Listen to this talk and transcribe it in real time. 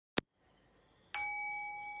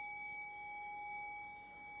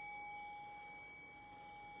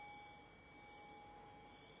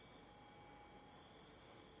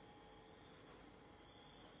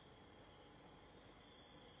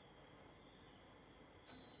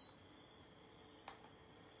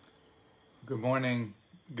Good morning,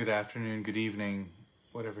 good afternoon, good evening,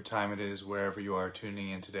 whatever time it is, wherever you are tuning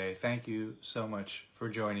in today. Thank you so much for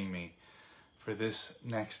joining me for this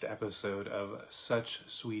next episode of Such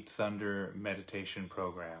Sweet Thunder meditation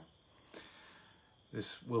program.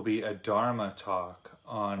 This will be a Dharma talk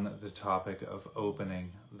on the topic of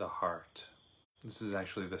opening the heart. This is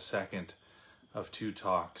actually the second of two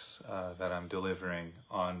talks that I'm delivering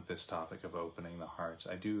on this topic of opening the heart.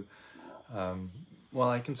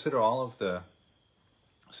 I consider all of the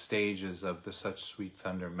stages of the Such Sweet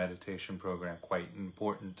Thunder meditation program quite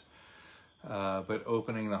important, but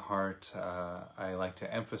opening the heart I like to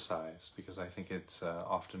emphasize because I think it's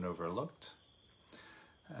often overlooked,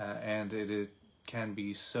 and it can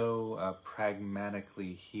be so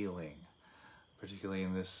pragmatically healing, particularly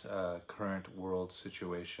in this current world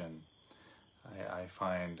situation. I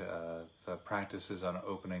find the practices on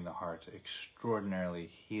opening the heart extraordinarily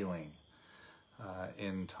healing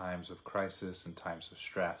in times of crisis and times of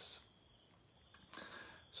stress.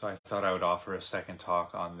 So I thought I would offer a second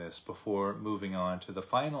talk on this before moving on to the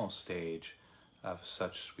final stage of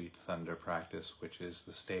Such Sweet Thunder practice, which is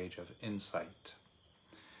the stage of insight.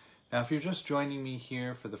 Now, if you're just joining me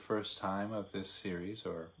here for the first time of this series,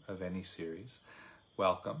 or of any series,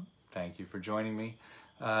 welcome. Thank you for joining me.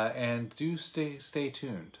 And do stay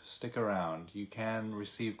tuned, stick around. You can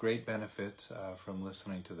receive great benefit from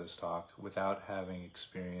listening to this talk without having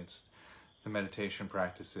experienced the meditation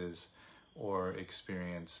practices or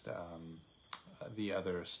experienced the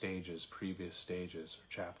other stages, previous stages or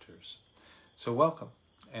chapters. So welcome.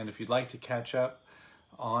 And if you'd like to catch up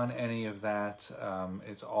on any of that,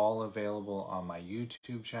 it's all available on my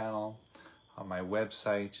YouTube channel, on my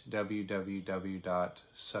website,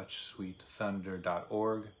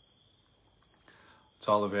 www.suchsweetthunder.org. It's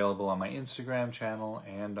all available on my Instagram channel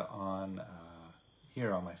and on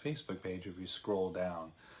here on my Facebook page. If you scroll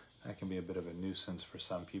down, that can be a bit of a nuisance for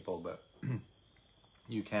some people, but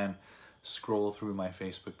you can scroll through my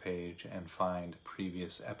Facebook page and find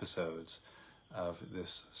previous episodes of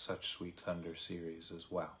this Such Sweet Thunder series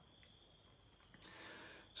as well.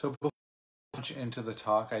 So before into the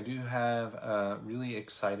talk, I do have a really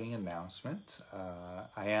exciting announcement.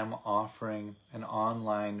 I am offering an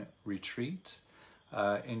online retreat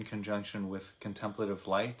in conjunction with Contemplative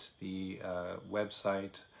Light, the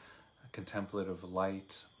website Contemplative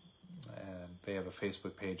Light, and they have a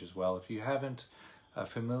Facebook page as well. If you haven't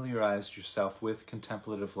familiarized yourself with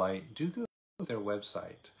Contemplative Light, do go to their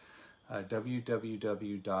website,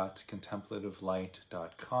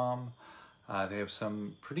 www.contemplativelight.com. They have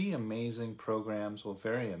some pretty amazing programs,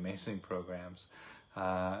 very amazing programs,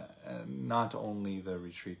 not only the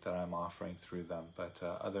retreat that I'm offering through them, but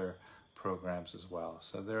other programs as well.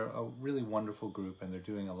 So they're a really wonderful group, and they're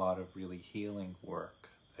doing a lot of really healing work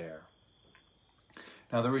there.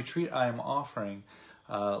 Now, the retreat I am offering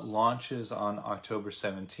launches on October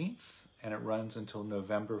 17th, and it runs until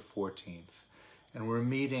November 14th. And we're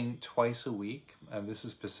meeting twice a week. This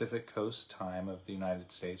is Pacific Coast time of the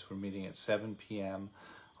United States. We're meeting at 7 p.m.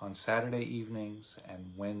 on Saturday evenings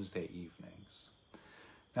and Wednesday evenings.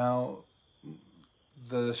 Now,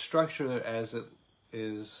 the structure as it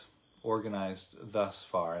is organized thus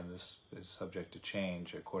far, and this is subject to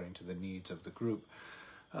change according to the needs of the group,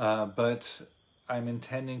 but I'm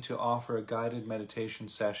intending to offer a guided meditation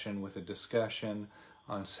session with a discussion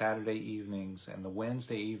on Saturday evenings, and the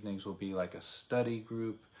Wednesday evenings will be like a study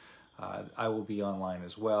group. I will be online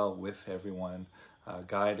as well with everyone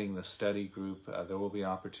guiding the study group. There will be an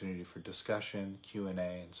opportunity for discussion, Q&A,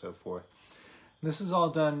 and so forth. And this is all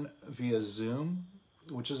done via Zoom,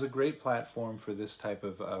 which is a great platform for this type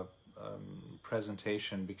of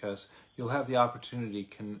presentation because you'll have the opportunity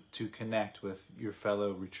to connect with your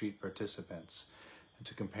fellow retreat participants and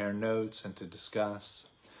to compare notes and to discuss.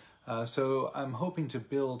 So I'm hoping to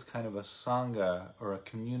build kind of a sangha or a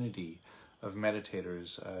community of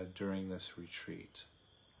meditators during this retreat.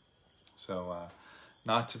 So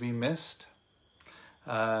not to be missed.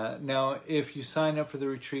 Now, if you sign up for the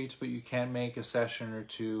retreat but you can't make a session or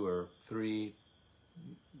two or three,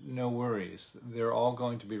 no worries. They're all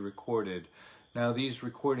going to be recorded. Now, these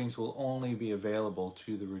recordings will only be available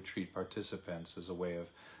to the retreat participants as a way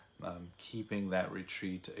of keeping that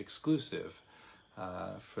retreat exclusive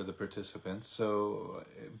for the participants. So,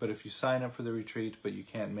 but if you sign up for the retreat but you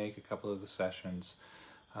can't make a couple of the sessions,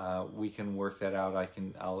 we can work that out.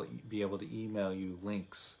 I'll be able to email you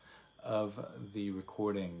links of the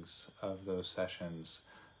recordings of those sessions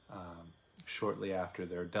shortly after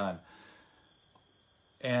they're done.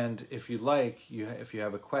 And if you'd like, if you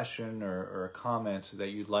have a question or a comment that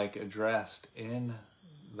you'd like addressed in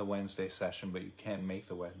the Wednesday session, but you can't make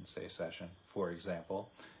the Wednesday session, for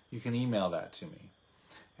example, you can email that to me,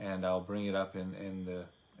 and I'll bring it up in the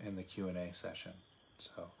Q&A session.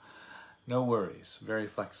 So no worries, very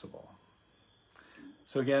flexible.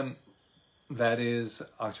 So again, that is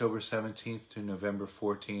October 17th to November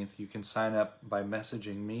 14th. You can sign up by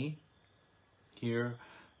messaging me here.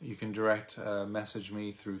 You can direct message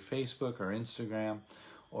me through Facebook or Instagram,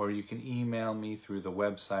 or you can email me through the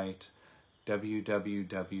website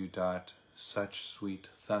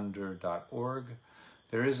www.suchsweetthunder.org.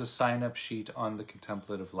 There is a sign-up sheet on the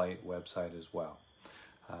Contemplative Light website as well.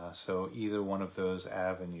 So either one of those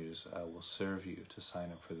avenues will serve you to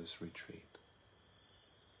sign up for this retreat.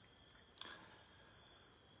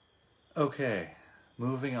 Okay,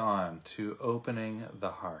 moving on to opening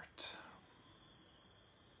the heart.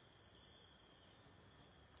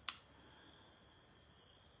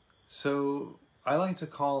 So I like to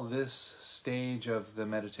call this stage of the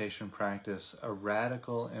meditation practice a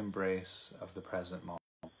radical embrace of the present moment.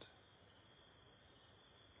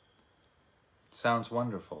 Sounds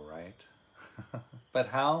wonderful, right? But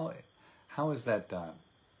how is that done?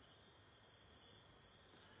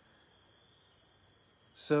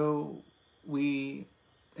 So we,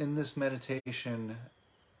 in this meditation,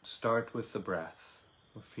 start with the breath.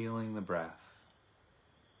 We're feeling the breath.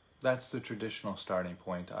 That's the traditional starting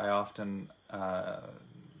point. I often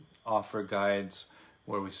offer guides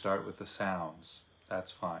where we start with the sounds.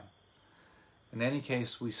 That's fine. In any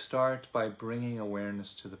case, we start by bringing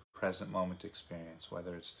awareness to the present moment experience,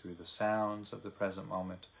 whether it's through the sounds of the present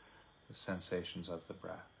moment, the sensations of the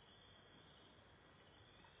breath.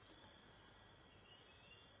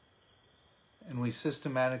 And we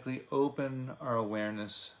systematically open our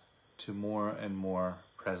awareness to more and more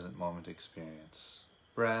present moment experience.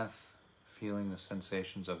 Breath, feeling the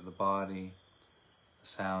sensations of the body, the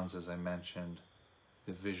sounds, as I mentioned,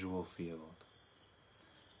 the visual field.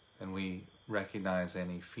 And we recognize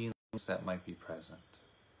any feelings that might be present.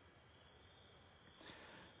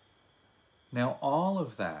 Now, all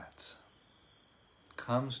of that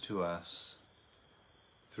comes to us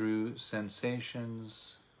through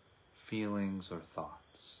sensations, feelings, or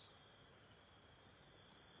thoughts.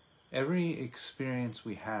 Every experience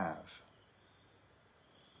we have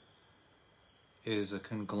is a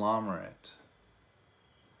conglomerate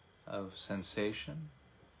of sensation,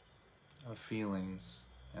 of feelings,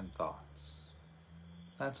 and thoughts.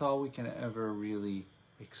 That's all we can ever really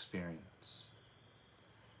experience.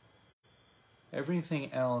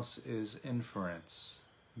 Everything else is inference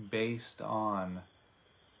based on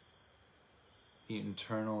the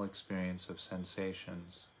internal experience of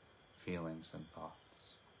sensations, feelings, and thoughts.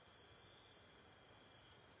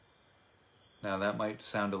 Now that might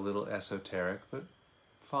sound a little esoteric, but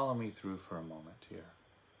follow me through for a moment here.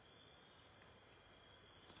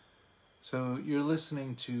 So you're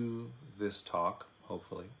listening to this talk,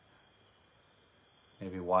 hopefully,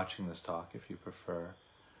 maybe watching this talk if you prefer,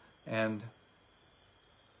 and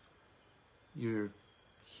you're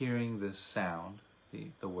hearing this sound,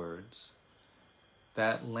 the words,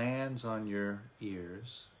 that lands on your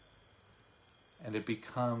ears, and it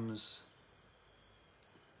becomes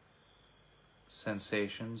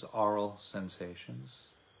sensations, aural sensations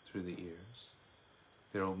through the ears.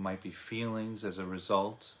 There might be feelings as a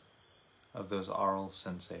result of those aural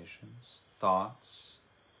sensations, thoughts.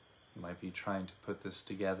 You might be trying to put this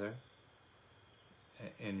together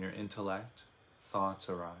in your intellect. Thoughts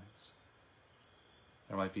arise.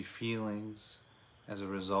 There might be feelings as a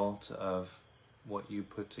result of what you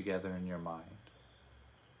put together in your mind.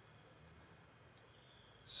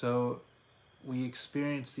 So we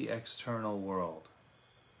experience the external world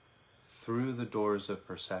through the doors of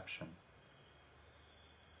perception.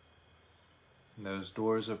 And those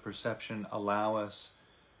doors of perception allow us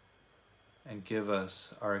and give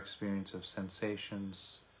us our experience of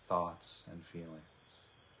sensations, thoughts, and feelings.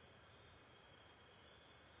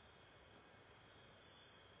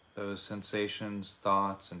 Those sensations,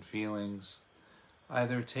 thoughts, and feelings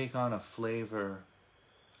either take on a flavor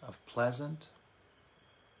of pleasant,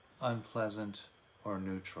 unpleasant, or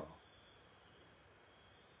neutral.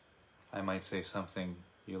 I might say something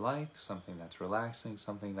you like, something that's relaxing,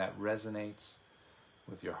 something that resonates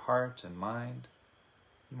with your heart and mind.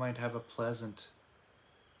 You might have a pleasant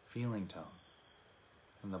feeling tone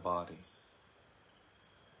in the body.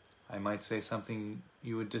 I might say something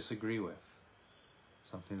you would disagree with,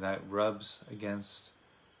 something that rubs against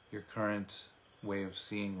your current way of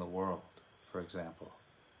seeing the world, for example.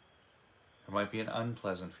 There might be an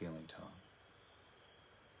unpleasant feeling tone.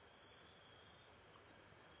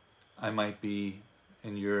 I might be,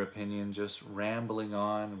 in your opinion, just rambling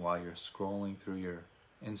on while you're scrolling through your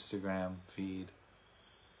Instagram feed.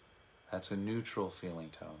 That's a neutral feeling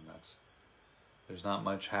tone. There's not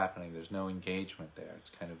much happening. There's no engagement there. It's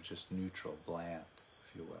kind of just neutral, bland,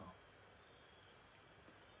 if you will.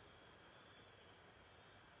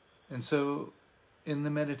 And so in the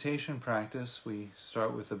meditation practice, we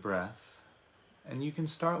start with the breath. And you can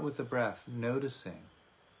start with the breath, noticing,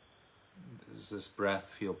 does this breath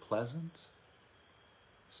feel pleasant?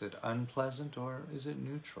 Is it unpleasant, or is it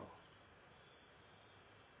neutral?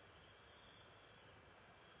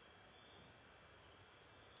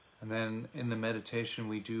 And then in the meditation,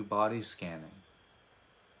 we do body scanning.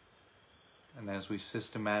 And as we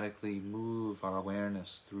systematically move our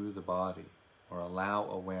awareness through the body, or allow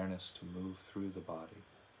awareness to move through the body,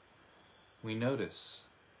 we notice,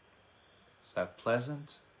 is that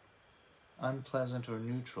pleasant, unpleasant, or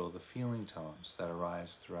neutral, the feeling tones that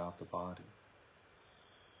arise throughout the body.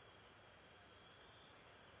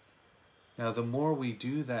 Now, the more we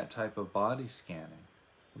do that type of body scanning,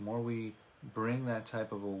 the more we bring that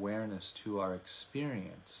type of awareness to our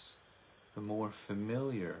experience, the more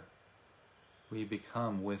familiar we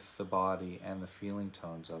become with the body and the feeling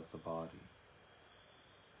tones of the body.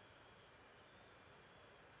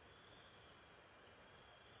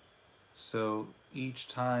 So each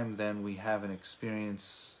time then we have an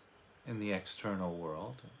experience in the external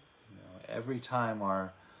world, every time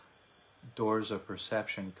our doors of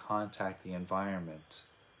perception contact the environment,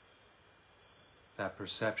 that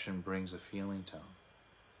perception brings a feeling tone.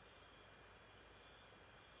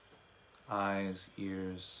 Eyes,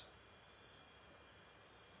 ears,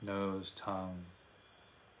 nose, tongue,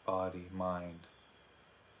 body, mind.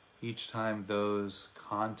 Each time those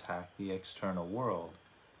contact the external world,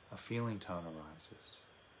 a feeling tone arises.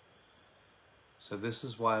 So this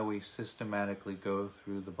is why we systematically go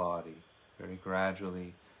through the body, very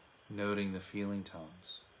gradually noting the feeling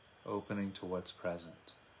tones, opening to what's present.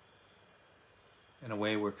 In a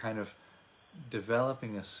way, we're kind of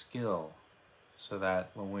developing a skill so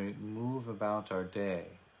that when we move about our day,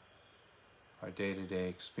 our day-to-day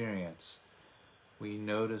experience, we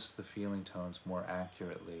notice the feeling tones more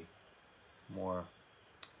accurately,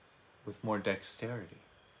 with more dexterity.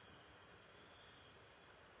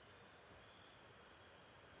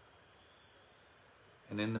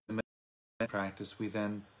 And in the meditation practice, we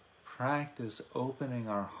then practice opening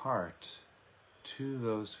our heart to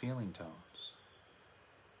those feeling tones.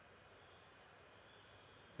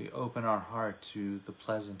 We open our heart to the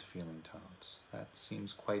pleasant feeling tones. That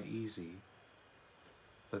seems quite easy,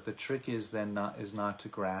 but the trick is not to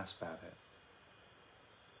grasp at it.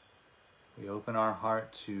 We open our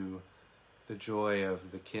heart to the joy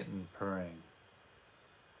of the kitten purring.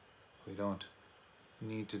 We don't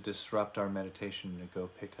need to disrupt our meditation to go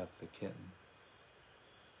pick up the kitten.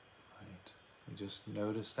 Right? We just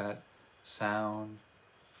notice that sound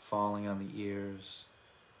falling on the ears,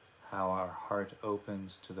 how our heart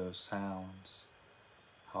opens to those sounds,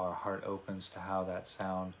 how our heart opens to how that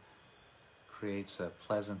sound creates a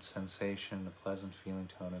pleasant sensation, a pleasant feeling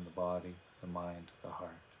tone in the body, the mind, the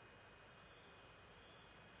heart.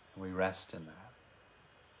 And we rest in that.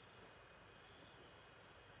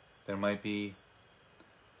 There might be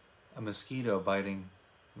a mosquito biting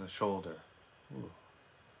the shoulder. Ooh,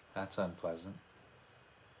 that's unpleasant.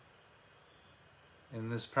 In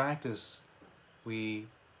this practice, we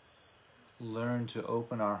learn to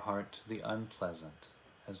open our heart to the unpleasant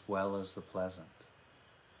as well as the pleasant.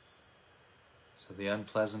 So the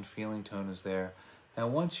unpleasant feeling tone is there. Now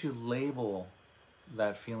once you label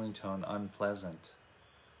that feeling tone unpleasant,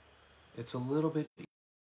 it's a little bit easier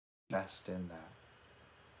to rest in that,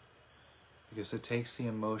 because it takes the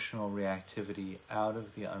emotional reactivity out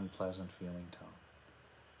of the unpleasant feeling tone.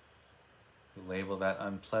 You label that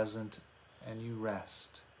unpleasant and you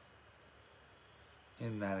rest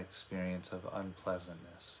in that experience of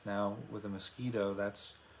unpleasantness. Now, with a mosquito,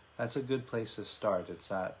 that's a good place to start. It's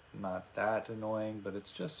not that annoying, but it's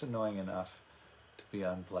just annoying enough to be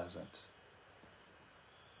unpleasant.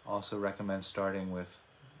 Also recommend starting with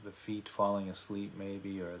the feet falling asleep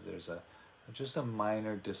maybe, or there's just a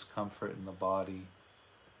minor discomfort in the body.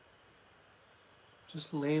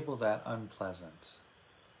 Just label that unpleasant.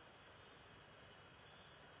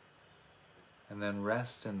 And then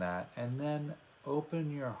rest in that, and then open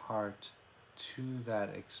your heart to that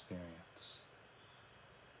experience.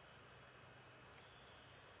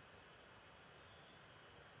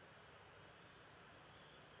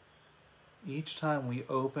 Each time we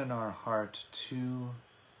open our heart to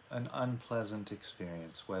an unpleasant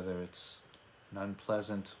experience, whether it's an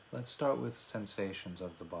unpleasant, let's start with sensations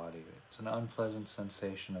of the body. It's an unpleasant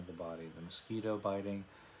sensation of the body. The mosquito biting,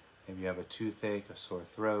 maybe you have a toothache, a sore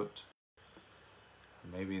throat,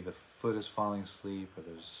 Or maybe the foot is falling asleep, or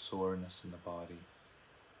there's soreness in the body.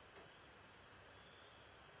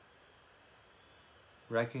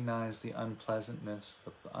 Recognize the unpleasantness,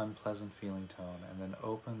 the unpleasant feeling tone, and then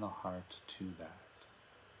open the heart to that.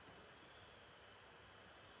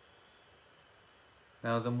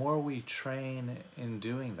 Now, the more we train in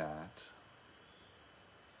doing that,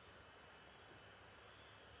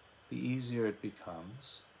 the easier it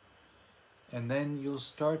becomes. And then you'll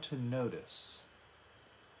start to notice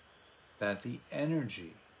that the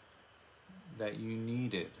energy that you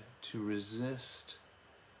needed to resist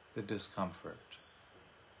the discomfort,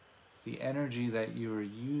 the energy that you were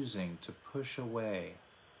using to push away,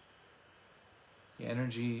 the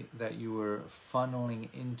energy that you were funneling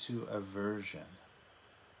into aversion,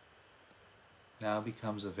 now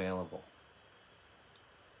becomes available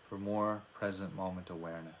for more present moment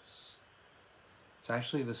awareness. It's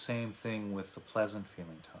actually the same thing with the pleasant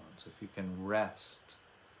feeling tones. If you can rest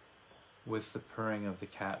with the purring of the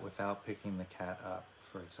cat without picking the cat up,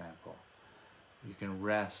 for example, you can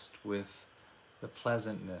rest with the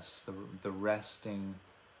pleasantness, the resting,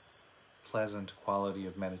 pleasant quality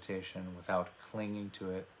of meditation without clinging to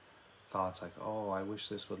it. Thoughts like, oh, I wish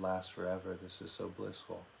this would last forever, this is so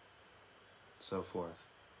blissful, so forth.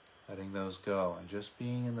 Letting those go and just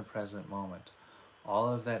being in the present moment. All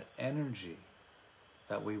of that energy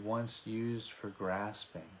that we once used for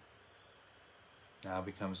grasping now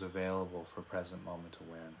becomes available for present moment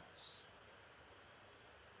awareness.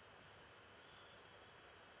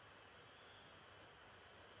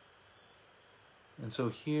 And so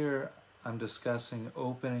here I'm discussing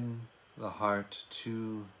opening the heart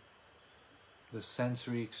to the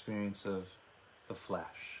sensory experience of the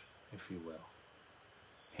flesh, if you will.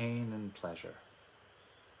 Pain and pleasure.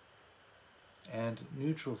 And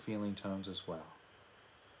neutral feeling tones as well.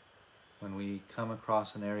 When we come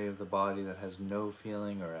across an area of the body that has no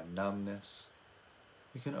feeling or a numbness,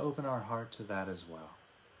 we can open our heart to that as well.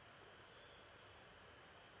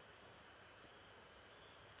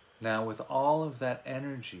 Now, with all of that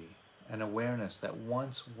energy and awareness that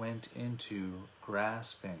once went into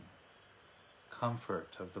grasping comfort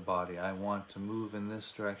of the body, I want to move in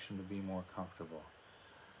this direction to be more comfortable.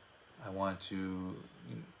 I want to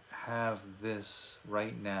have this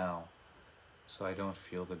right now so I don't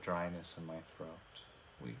feel the dryness in my throat.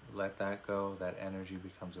 We let that go, that energy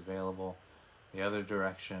becomes available. The other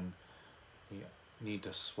direction, we need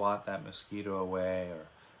to swat that mosquito away, or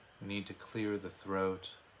we need to clear the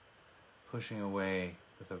throat, pushing away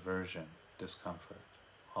with aversion, discomfort.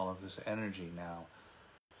 All of this energy now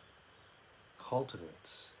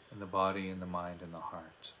cultivates in the body, in the mind, in the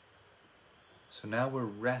heart. So now we're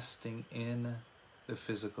resting in the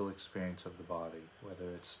physical experience of the body, whether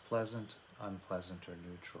it's pleasant, unpleasant, or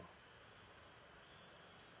neutral.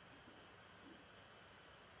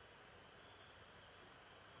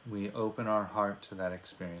 We open our heart to that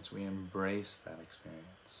experience. We embrace that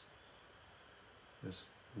experience. This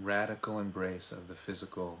radical embrace of the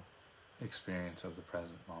physical experience of the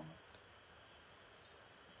present moment.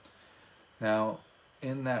 Now,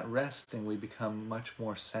 in that resting, we become much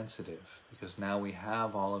more sensitive, because now we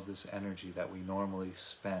have all of this energy that we normally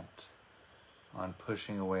spent on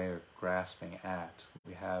pushing away or grasping at.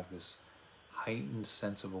 We have this heightened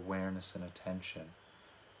sense of awareness and attention.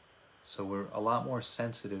 So we're a lot more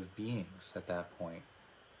sensitive beings at that point.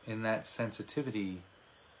 In that sensitivity,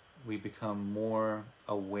 we become more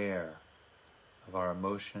aware of our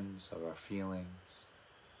emotions, of our feelings.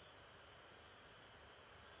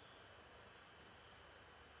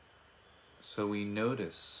 So we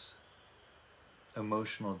notice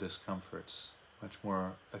emotional discomforts much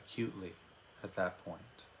more acutely at that point.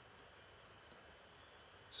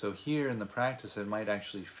 So here in the practice, it might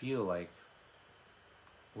actually feel like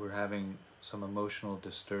we're having some emotional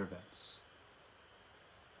disturbance.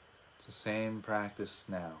 It's the same practice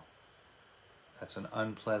now. That's an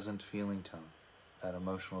unpleasant feeling tone, that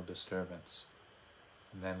emotional disturbance.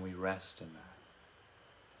 And then we rest in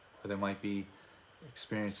that. Or there might be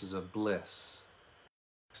experiences of bliss,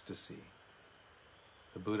 ecstasy.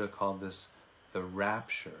 The Buddha called this the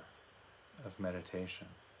rapture of meditation.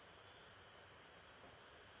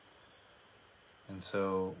 And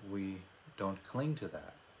so we don't cling to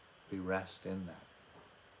that. We rest in that.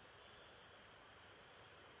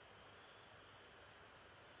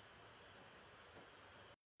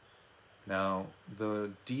 Now,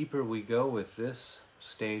 the deeper we go with this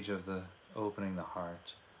stage of the opening the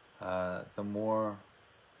heart, the more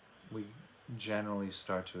we generally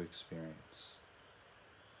start to experience.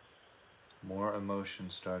 More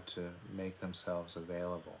emotions start to make themselves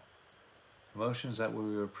available. Emotions that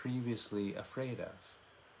we were previously afraid of.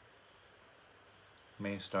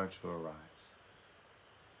 may start to arise.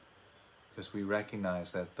 Because we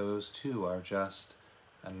recognize that those too are just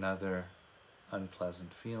another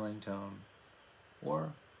unpleasant feeling tone,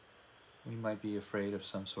 or we might be afraid of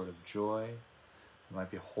some sort of joy, we might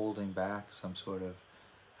be holding back some sort of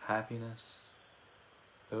happiness.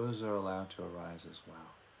 Those are allowed to arise as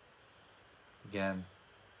well. Again,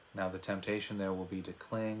 now the temptation there will be to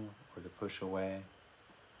cling or to push away.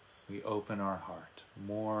 We open our heart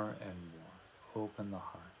more and more. Open the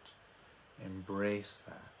heart. Embrace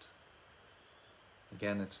that.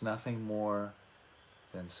 Again, it's nothing more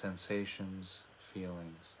than sensations,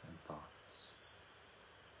 feelings, and thoughts.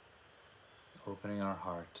 Opening our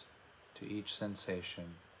heart to each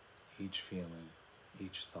sensation, each feeling,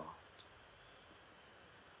 each thought.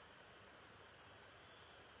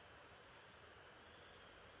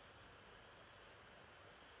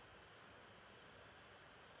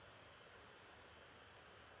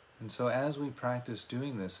 And so as we practice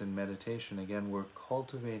doing this in meditation, again, we're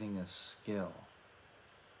cultivating a skill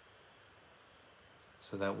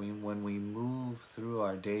so that when we move through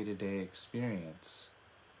our day-to-day experience,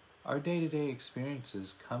 our day-to-day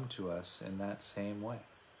experiences come to us in that same way.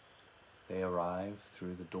 They arrive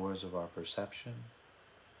through the doors of our perception,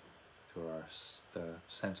 through the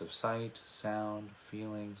sense of sight, sound,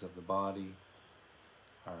 feelings of the body,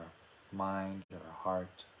 our mind, our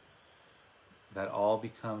heart. That all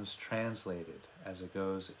becomes translated as it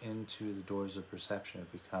goes into the doors of perception.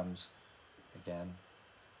 It becomes, again,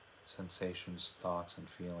 sensations, thoughts, and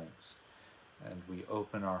feelings. And we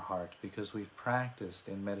open our heart because we've practiced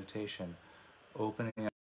in meditation opening our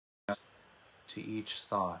heart to each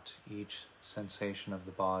thought, each sensation of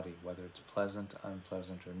the body, whether it's pleasant,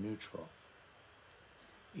 unpleasant, or neutral.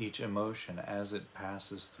 Each emotion as it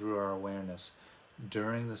passes through our awareness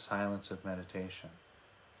during the silence of meditation.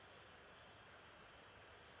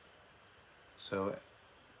 So,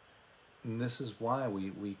 and this is why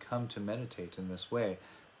we come to meditate in this way,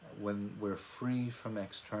 when we're free from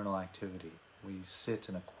external activity. We sit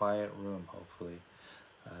in a quiet room, hopefully,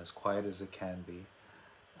 as quiet as it can be.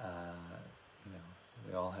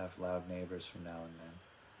 We all have loud neighbors from now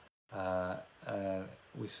and then.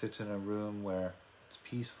 We sit in a room where it's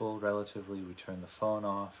peaceful relatively. We turn the phone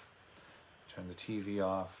off, turn the TV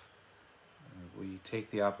off. And we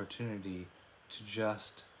take the opportunity to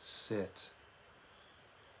just sit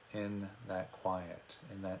in that quiet,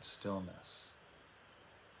 in that stillness.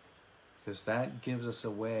 Because that gives us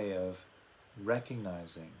a way of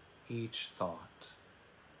recognizing each thought,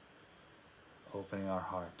 opening our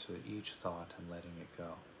heart to each thought and letting it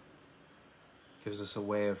go. Gives us a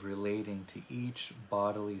way of relating to each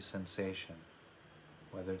bodily sensation,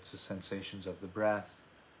 whether it's the sensations of the breath,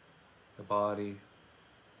 the body,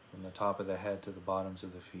 from the top of the head to the bottoms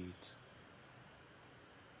of the feet.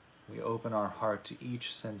 We open our heart to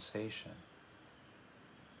each sensation.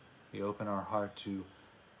 We open our heart to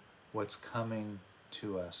what's coming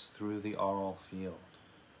to us through the aural field.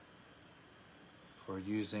 For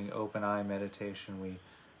using open eye meditation, we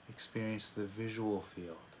experience the visual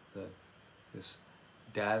field, this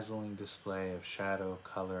dazzling display of shadow,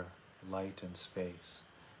 color, light, and space.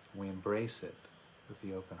 We embrace it with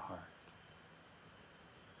the open heart.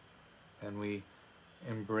 And we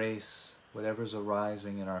embrace whatever's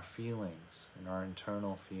arising in our feelings, in our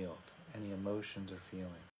internal field, any emotions or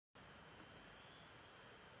feelings.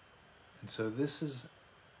 And so this is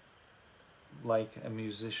like a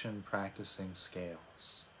musician practicing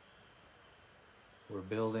scales. We're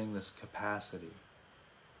building this capacity,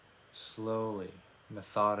 slowly,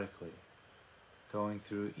 methodically, going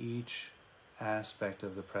through each aspect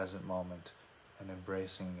of the present moment and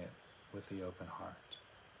embracing it with the open heart.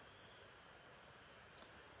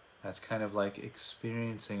 That's kind of like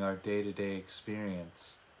experiencing our day-to-day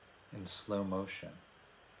experience in slow motion,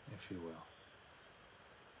 if you will.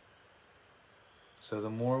 So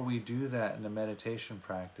the more we do that in a meditation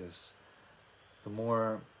practice, the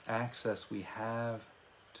more access we have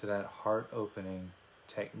to that heart-opening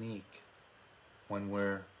technique when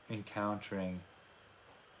we're encountering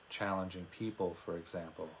challenging people, for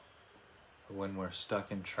example, or when we're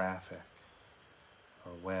stuck in traffic,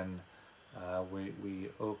 or when we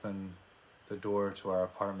open the door to our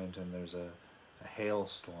apartment and there's a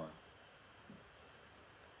hailstorm.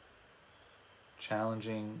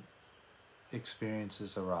 Challenging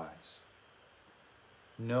experiences arise.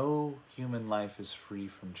 No human life is free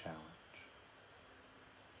from challenge.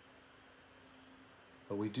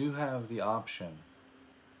 But we do have the option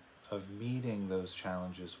of meeting those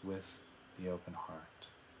challenges with the open heart.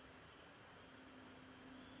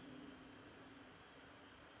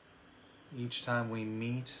 Each time we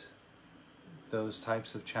meet those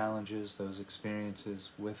types of challenges, those experiences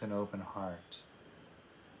with an open heart,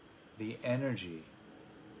 the energy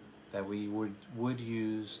that we would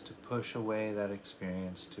use to push away that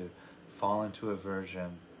experience, to fall into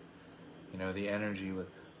aversion, you know, the energy with,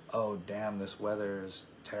 oh damn, this weather is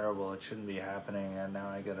terrible, it shouldn't be happening, and now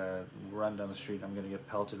I gotta run down the street, I'm gonna get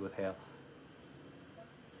pelted with hail.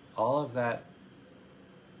 All of that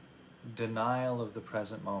denial of the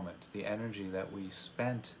present moment, the energy that we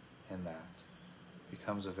spent in that,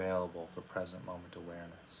 becomes available for present moment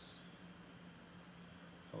awareness.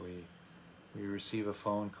 We receive a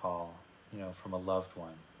phone call, you know, from a loved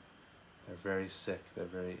one. They're very sick, they're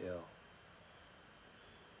very ill.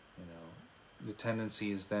 You know, the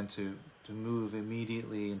tendency is then to move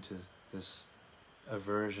immediately into this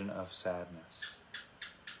aversion of sadness.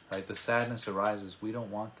 Right? The sadness arises, we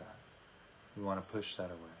don't want that. We want to push that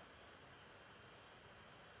away.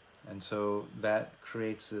 And so that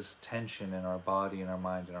creates this tension in our body, in our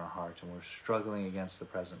mind, in our heart, and we're struggling against the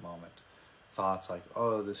present moment. Thoughts like,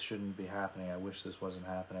 oh, this shouldn't be happening, I wish this wasn't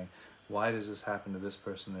happening. Why does this happen to this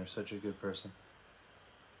person? They're such a good person.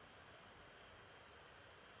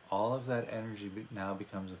 All of that energy now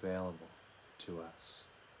becomes available to us.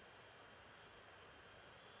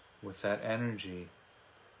 With that energy,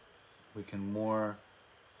 we can more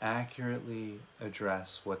accurately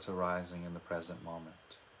address what's arising in the present moment.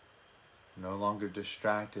 No longer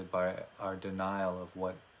distracted by our denial of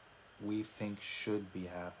what we think should be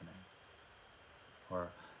happening, or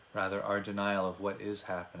rather our denial of what is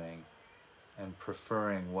happening and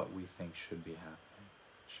preferring what we think should be happening.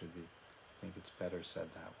 I think it's better said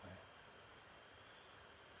that way.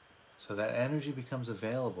 So that energy becomes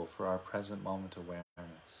available for our present moment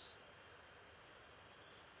awareness.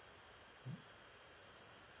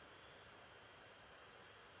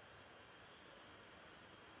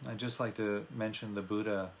 I'd just like to mention the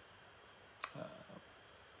Buddha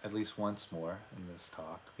at least once more in this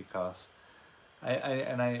talk, because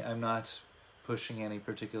I'm not pushing any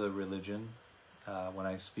particular religion. When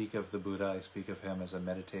I speak of the Buddha, I speak of him as a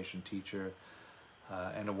meditation teacher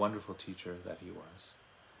and a wonderful teacher that he was.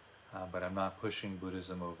 But I'm not pushing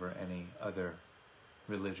Buddhism over any other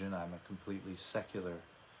religion. I'm a completely secular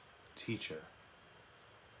teacher.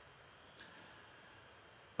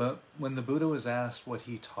 But when the Buddha was asked what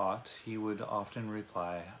he taught, he would often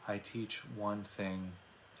reply, I teach one thing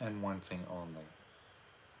and one thing only: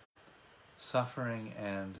 suffering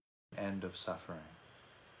and end of suffering.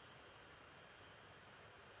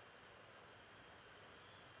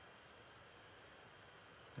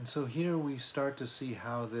 And so here we start to see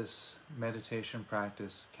how this meditation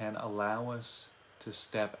practice can allow us to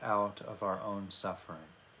step out of our own suffering.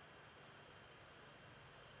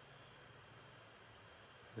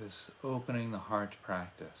 This opening the heart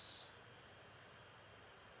practice.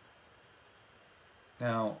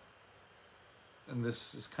 Now, and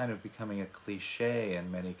this is kind of becoming a cliche in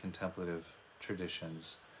many contemplative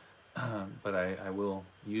traditions, but I will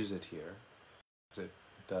use it here,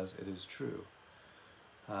 because it is true.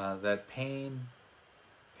 That pain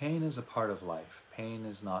is a part of life. Pain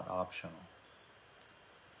is not optional.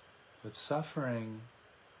 But suffering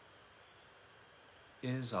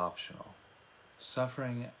is optional.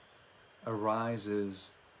 Suffering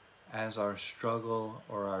arises as our struggle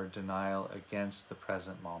or our denial against the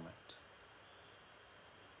present moment.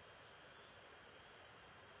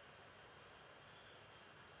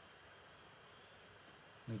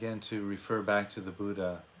 Again, to refer back to the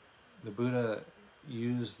Buddha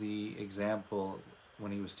used the example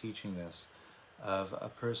when he was teaching this of a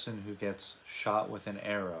person who gets shot with an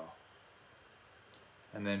arrow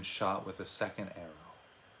and then shot with a second arrow.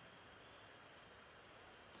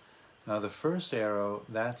 Now the first arrow,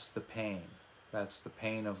 that's the pain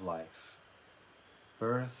of life.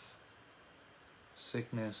 Birth,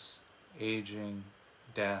 sickness, aging,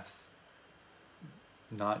 death,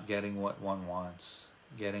 not getting what one wants,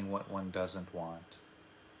 getting what one doesn't want,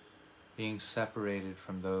 being separated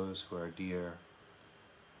from those who are dear.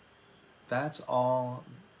 That's all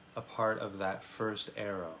a part of that first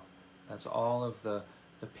arrow. That's all of the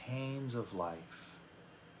pains of life.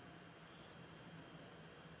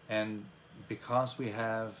 And because we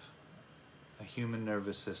have a human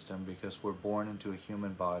nervous system, because we're born into a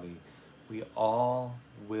human body, we all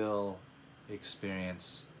will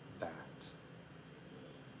experience that.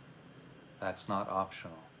 That's not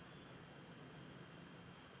optional.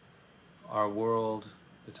 Our world,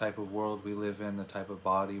 the type of world we live in, the type of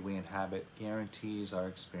body we inhabit, guarantees our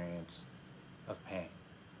experience of pain.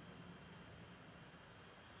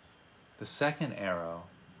 The second arrow,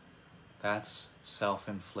 that's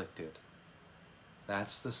self-inflicted.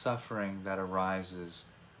 That's the suffering that arises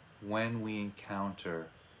when we encounter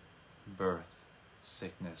birth,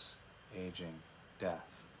 sickness, aging, death,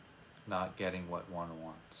 not getting what one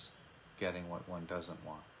wants, getting what one doesn't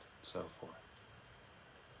want, so forth.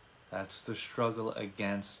 That's the struggle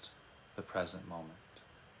against the present moment.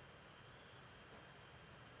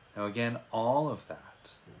 Now again, all of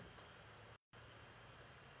that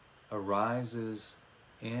arises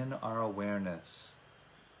in our awareness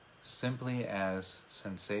simply as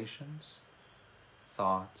sensations,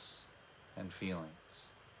 thoughts, and feelings.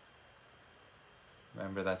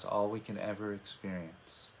 Remember, that's all we can ever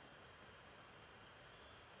experience.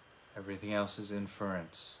 Everything else is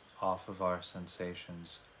inference off of our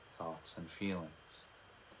sensations, thoughts, and feelings.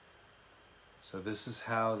 So this is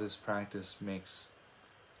how this practice makes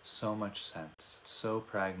so much sense. It's so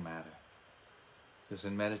pragmatic. Because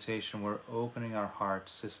in meditation, we're opening our heart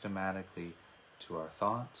systematically to our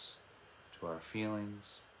thoughts, to our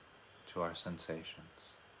feelings, to our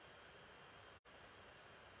sensations.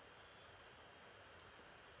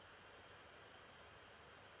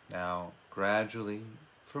 Now, gradually,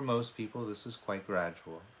 for most people, this is quite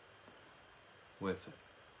gradual. With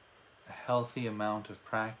a healthy amount of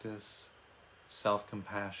practice,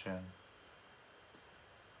 self-compassion,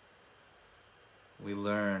 we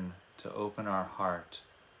learn to open our heart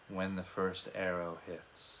when the first arrow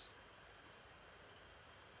hits.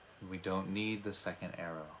 We don't need the second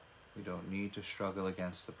arrow. We don't need to struggle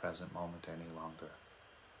against the present moment any longer.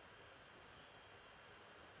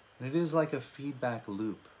 And it is like a feedback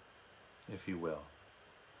loop, if you will.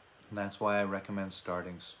 And that's why I recommend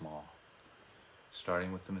starting small.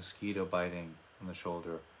 Starting with the mosquito biting on the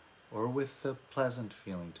shoulder, or with the pleasant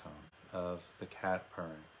feeling tone of the cat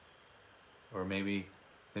purring, or maybe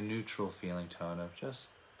the neutral feeling tone of just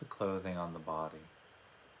the clothing on the body.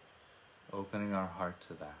 Opening our heart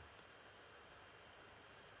to that.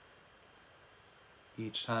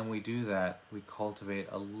 Each time we do that, we cultivate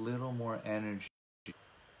a little more energy,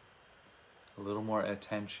 a little more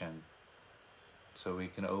attention, so we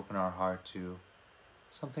can open our heart to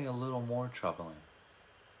something a little more troubling,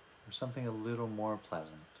 or something a little more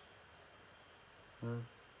pleasant, or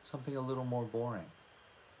something a little more boring.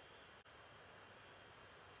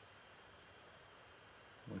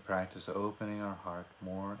 We practice opening our heart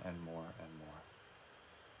more and more and more.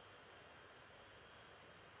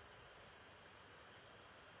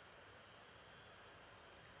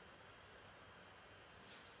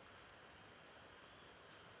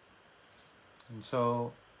 And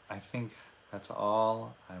so I think that's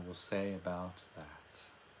all I will say about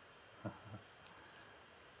that.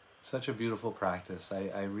 Such a beautiful practice.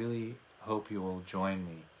 I really hope you will join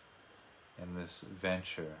me in this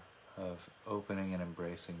venture of opening and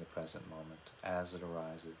embracing the present moment as it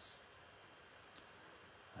arises.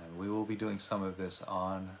 And we will be doing some of this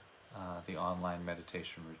on the online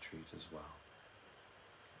meditation retreat as well.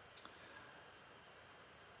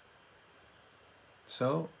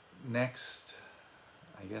 So next,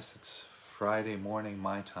 I guess it's Friday morning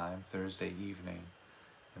my time, Thursday evening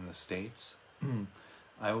in the States,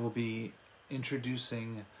 I will be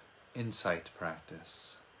introducing insight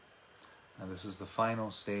practice. Now this is the final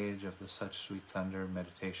stage of the Such Sweet Thunder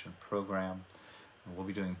meditation program. And we'll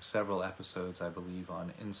be doing several episodes, I believe,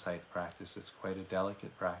 on insight practice. It's quite a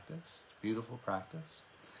delicate practice, it's a beautiful practice,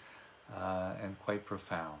 and quite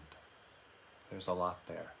profound. There's a lot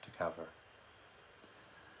there to cover.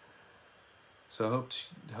 So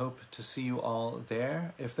hope to see you all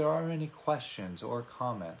there. If there are any questions or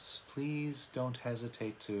comments, please don't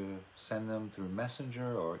hesitate to send them through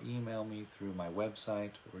Messenger or email me through my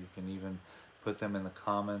website, or you can even put them in the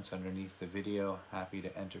comments underneath the video. Happy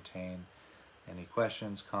to entertain any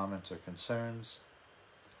questions, comments, or concerns.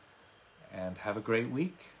 And have a great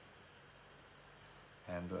week,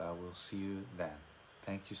 and we'll see you then.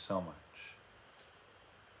 Thank you so much.